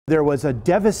There was a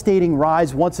devastating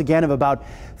rise once again of about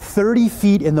 30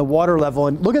 feet in the water level.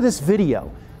 And look at this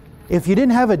video. If you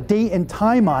didn't have a date and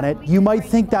time on it, you might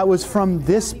think that was from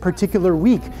this particular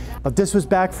week. But this was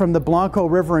back from the Blanco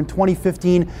River in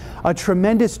 2015. A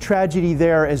tremendous tragedy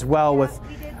there as well,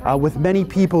 with many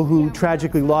people who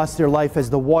tragically lost their life as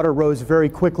the water rose very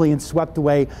quickly and swept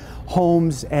away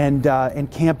homes and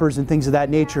campers and things of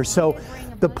that nature. So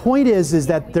the point is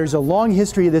that there's a long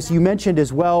history of this. You mentioned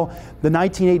as well the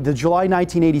July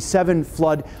 1987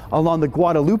 flood along the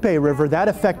Guadalupe River. That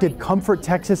affected Comfort,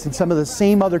 Texas, and some of the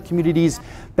same other communities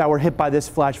that were hit by this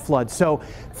flash flood. So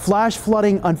flash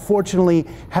flooding, unfortunately,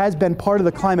 has been part of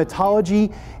the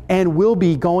climatology and will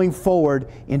be going forward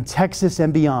in Texas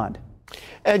and beyond.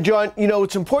 And John, you know,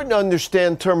 it's important to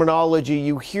understand terminology.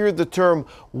 You hear the term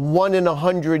 1 in a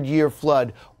 100-year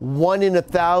flood, 1 in a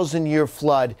 1,000-year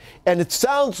flood, and it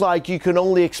sounds like you can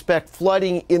only expect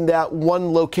flooding in that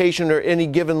one location or any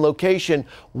given location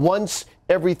once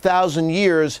every 1,000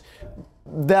 years.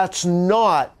 That's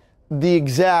not the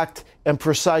exact and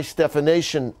precise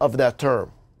definition of that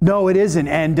term. No, it isn't.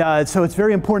 And so it's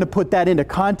very important to put that into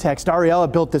context.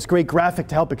 Ariella built this great graphic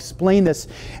to help explain this,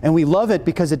 and we love it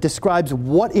because it describes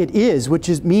what it is, which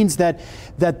means that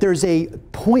there's a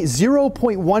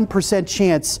 0.1%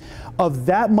 chance of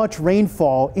that much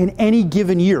rainfall in any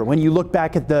given year when you look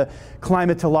back at the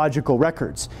climatological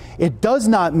records. It does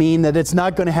not mean that it's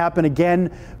not going to happen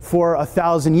again for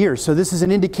 1,000 years. So this is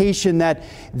an indication that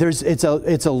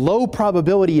it's a low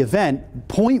probability event,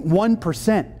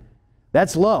 0.1%.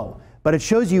 That's low, but it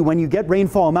shows you when you get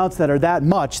rainfall amounts that are that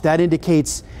much, that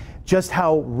indicates just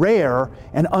how rare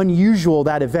and unusual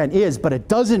that event is, but it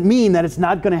doesn't mean that it's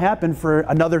not going to happen for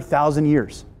another 1,000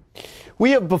 years.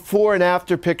 We have before and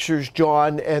after pictures,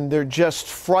 John, and they're just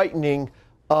frightening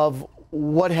of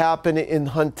what happened in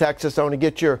Hunt, Texas. I want to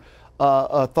get your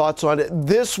thoughts on it.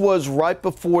 This was right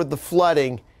before the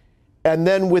flooding, and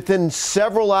then within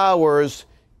several hours,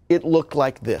 it looked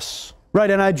like this. Right,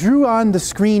 and I drew on the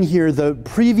screen here the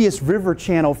previous river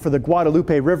channel for the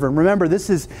Guadalupe River. And remember, this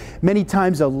is many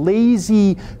times a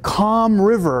lazy, calm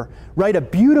river, right? A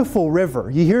beautiful river.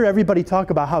 You hear everybody talk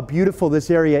about how beautiful this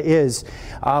area is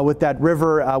with that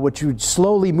river, which is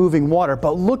slowly moving water.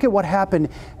 But look at what happened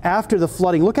after the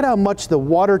flooding. Look at how much the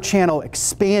water channel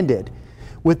expanded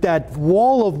with that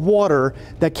wall of water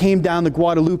that came down the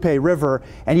Guadalupe River.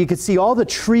 And you can see all the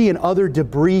tree and other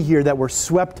debris here that were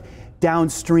swept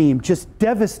downstream, just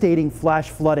devastating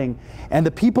flash flooding. And the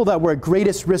people that were at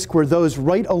greatest risk were those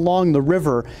right along the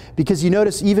river, because you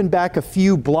notice even back a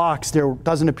few blocks, there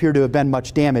doesn't appear to have been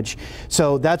much damage.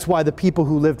 So that's why the people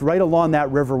who lived right along that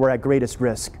river were at greatest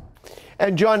risk.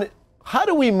 And John, how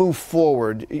do we move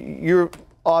forward? You're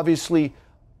obviously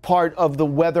part of the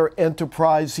weather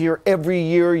enterprise here. Every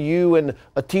year, you and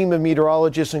a team of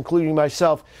meteorologists, including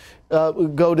myself,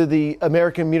 go to the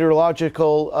American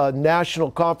Meteorological National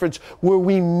Conference, where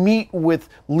we meet with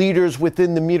leaders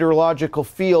within the meteorological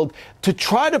field to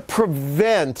try to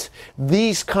prevent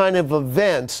these kind of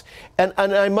events. And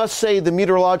I must say the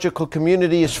meteorological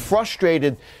community is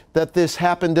frustrated that this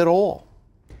happened at all.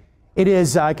 It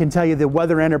is. I can tell you the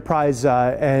weather enterprise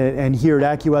and here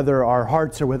at AccuWeather, our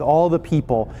hearts are with all the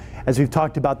people, as we've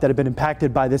talked about, that have been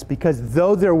impacted by this, because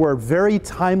though there were very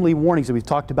timely warnings, and we've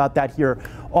talked about that here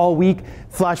all week,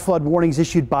 flash flood warnings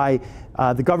issued by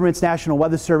the government's National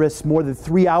Weather Service more than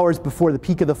 3 hours before the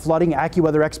peak of the flooding.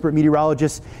 AccuWeather expert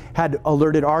meteorologists had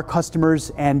alerted our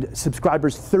customers and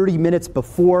subscribers 30 minutes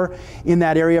before in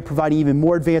that area, providing even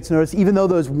more advance notice. Even though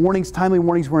those warnings, timely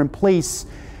warnings, were in place,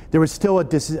 there was still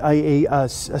a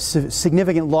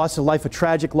significant loss of life, a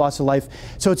tragic loss of life.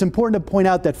 So it's important to point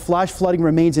out that flash flooding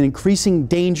remains an increasing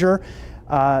danger,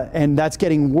 and that's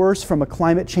getting worse from a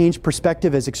climate change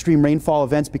perspective as extreme rainfall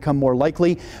events become more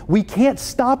likely. We can't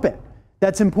stop it.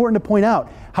 That's important to point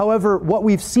out. However, what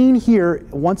we've seen here,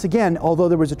 once again, although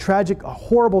there was a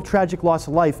horrible, tragic loss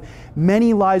of life,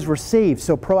 many lives were saved.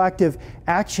 So proactive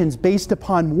actions based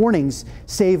upon warnings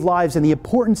save lives, and the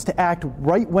importance to act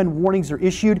right when warnings are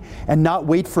issued and not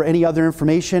wait for any other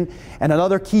information. And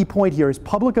another key point here is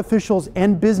public officials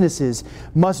and businesses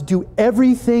must do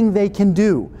everything they can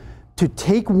do to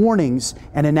take warnings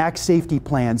and enact safety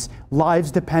plans. Lives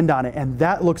depend on it, and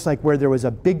that looks like where there was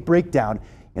a big breakdown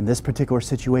in this particular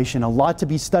situation. A lot to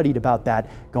be studied about that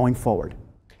going forward.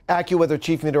 AccuWeather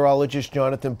Chief Meteorologist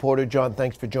Jon Porter. John,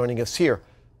 thanks for joining us here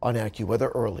on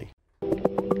AccuWeather Early.